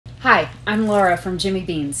Hi, I'm Laura from Jimmy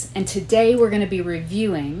Beans, and today we're going to be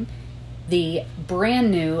reviewing the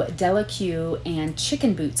brand new Della and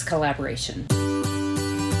Chicken Boots collaboration.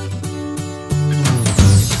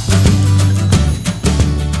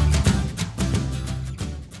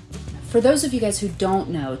 For those of you guys who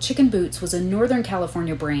don't know, Chicken Boots was a Northern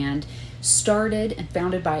California brand started and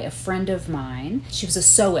founded by a friend of mine. She was a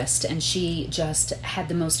sewist and she just had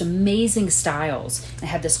the most amazing styles and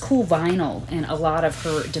had this cool vinyl in a lot of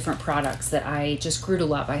her different products that I just grew to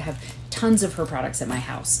love. I have tons of her products at my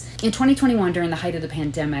house. In 2021, during the height of the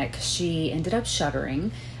pandemic, she ended up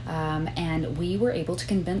shuttering, and we were able to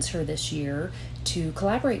convince her this year to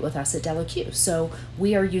collaborate with us at Della. So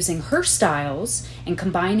we are using her styles and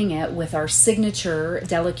combining it with our signature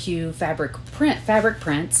Della fabric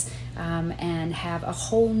prints, and have a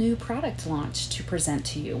whole new product launch to present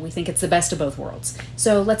to you. We think it's the best of both worlds.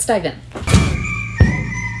 So let's dive in.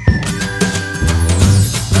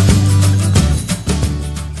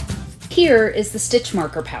 Here is the stitch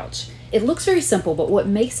marker pouch. It looks very simple, but what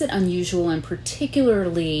makes it unusual and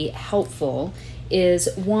particularly helpful is,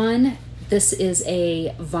 one, this is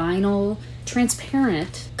a vinyl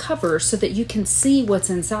transparent cover so that you can see what's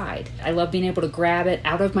inside. I love being able to grab it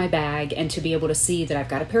out of my bag and to be able to see that I've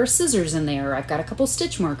got a pair of scissors in there, I've got a couple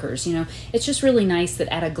stitch markers. You know, it's just really nice that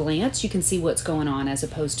at a glance you can see what's going on as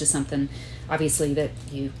opposed to something obviously that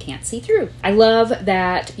you can't see through. I love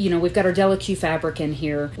that, you know, we've got our Della fabric in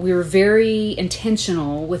here. We were very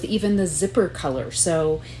intentional with even the zipper color,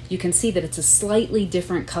 so you can see that it's a slightly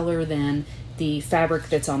different color than the fabric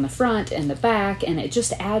that's on the front and the back, and it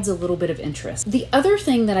just adds a little bit of interest. The other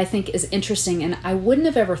thing that I think is interesting, and I wouldn't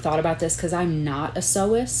have ever thought about this because I'm not a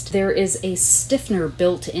sewist, there is a stiffener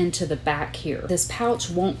built into the back here. This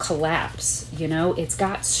pouch won't collapse, you know, it's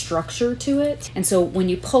got structure to it, and so when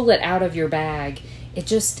you pull it out of your bag,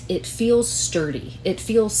 it feels sturdy. It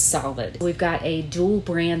feels solid. We've got a dual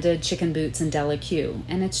branded Chicken Boots and Della,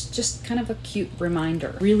 and it's just kind of a cute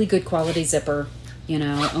reminder. Really good quality zipper. You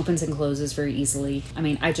know, opens and closes very easily. I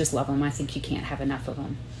mean, I just love them. I think you can't have enough of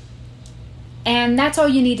them. And that's all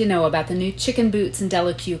you need to know about the new Chicken Boots and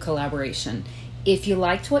Della collaboration. If you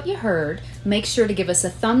liked what you heard, make sure to give us a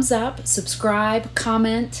thumbs up, subscribe,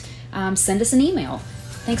 comment, send us an email.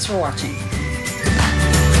 Thanks for watching.